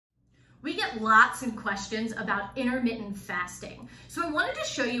We get lots of questions about intermittent fasting. So I wanted to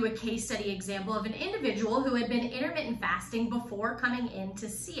show you a case study example of an individual who had been intermittent fasting before coming in to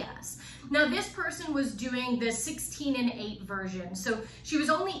see us. Now this person was doing the 16 and 8 version. So she was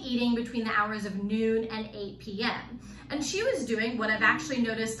only eating between the hours of noon and 8 p.m. And she was doing what I've actually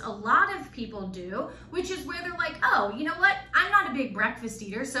noticed a lot of people do, which is where they're like, oh, you know what? I'm not a big breakfast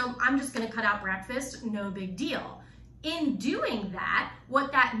eater, so I'm just gonna cut out breakfast, no big deal. In doing that,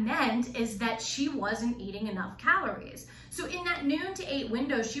 what that meant is that she wasn't eating enough calories. So in that noon to 8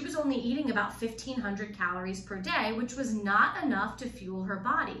 window, she was only eating about 1,500 calories per day, which was not enough to fuel her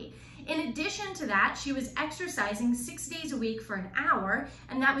body. In addition to that, she was exercising 6 days a week for an hour,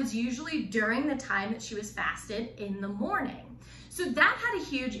 and that was usually during the time that she was fasted in the morning. So that had a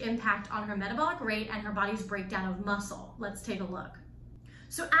huge impact on her metabolic rate and her body's breakdown of muscle. Let's take a look.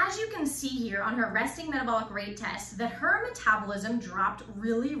 So as you can see here on her resting metabolic rate test, that her metabolism dropped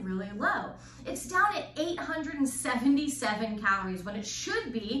really, really low. It's down at 877 calories when it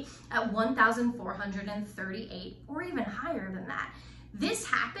should be at 1,438 or even higher than that. This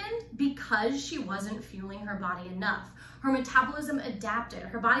happened because she wasn't fueling her body enough. Her metabolism adapted.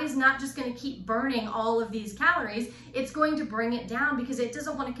 Her body is not just going to keep burning all of these calories, it's going to bring it down because it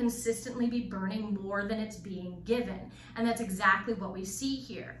doesn't want to consistently be burning more than it's being given. And that's exactly what we see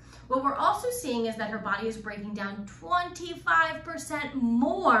here. What we're also seeing is that her body is breaking down 25%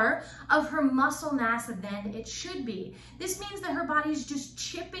 more of her muscle mass than it should be. This means that her body is just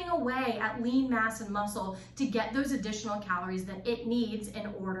chipping away at lean mass and muscle to get those additional calories that it needs in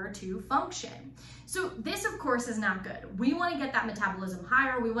order to function. So this, of course, is not good. We want to get that metabolism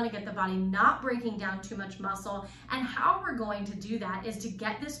higher. We want to get the body not breaking down too much muscle. And how we're going to do that is to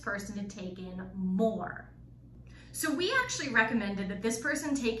get this person to take in more. So we actually recommended that this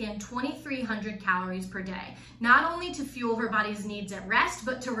person take in 2,300 calories per day, not only to fuel her body's needs at rest,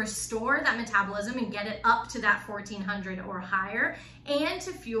 but to restore that metabolism and get it up to that 1,400 or higher, and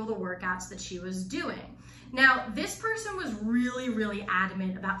to fuel the workouts that she was doing. Now, this person was really, really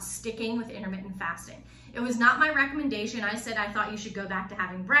adamant about sticking with intermittent fasting. It was not my recommendation. I said I thought you should go back to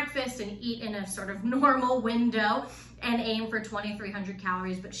having breakfast and eat in a sort of normal window and aim for 2,300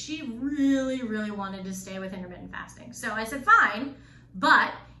 calories, but she really, really wanted to stay with intermittent fasting. So I said, fine,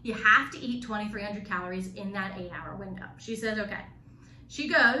 but you have to eat 2,300 calories in that 8-hour window. She says, okay. She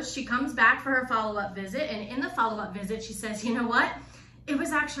goes, she comes back for her follow-up visit, and in the follow-up visit, she says, you know what? It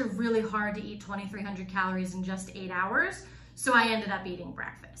was actually really hard to eat 2,300 calories in just 8 hours, so I ended up eating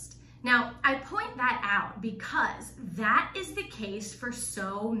breakfast. Now, I point that out because that is the case for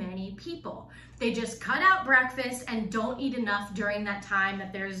so many people. They just cut out breakfast and don't eat enough during that time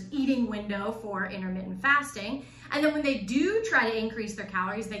that there's eating window for intermittent fasting. And then when they do try to increase their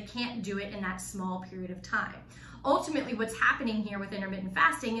calories, they can't do it in that small period of time. Ultimately, what's happening here with intermittent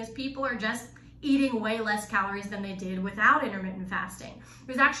fasting is people are just eating way less calories than they did without intermittent fasting.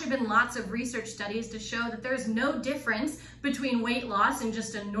 There's actually been lots of research studies to show that there's no difference between weight loss and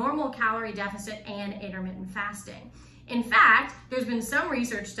just a normal calorie deficit and intermittent fasting. In fact, there's been some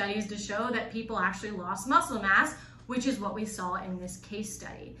research studies to show that people actually lost muscle mass, which is what we saw in this case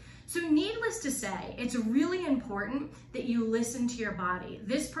study. So needless to say, it's really important that you listen to your body.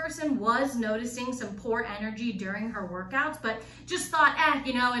 This person was noticing some poor energy during her workouts, but just thought,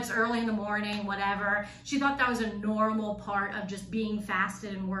 you know, it's early in the morning, whatever. She thought that was a normal part of just being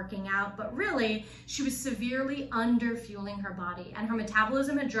fasted and working out, but really, she was severely under-fueling her body, and her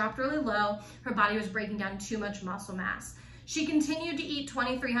metabolism had dropped really low. Her body was breaking down too much muscle mass. She continued to eat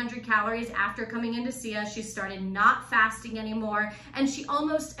 2,300 calories after coming in to see us. She started not fasting anymore, and she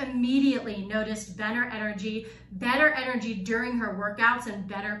almost immediately noticed better energy during her workouts and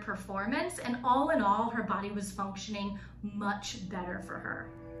better performance. And all in all, her body was functioning much better for her.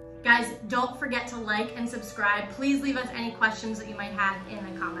 Guys, don't forget to like and subscribe. Please leave us any questions that you might have in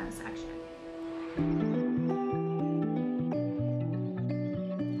the comment section.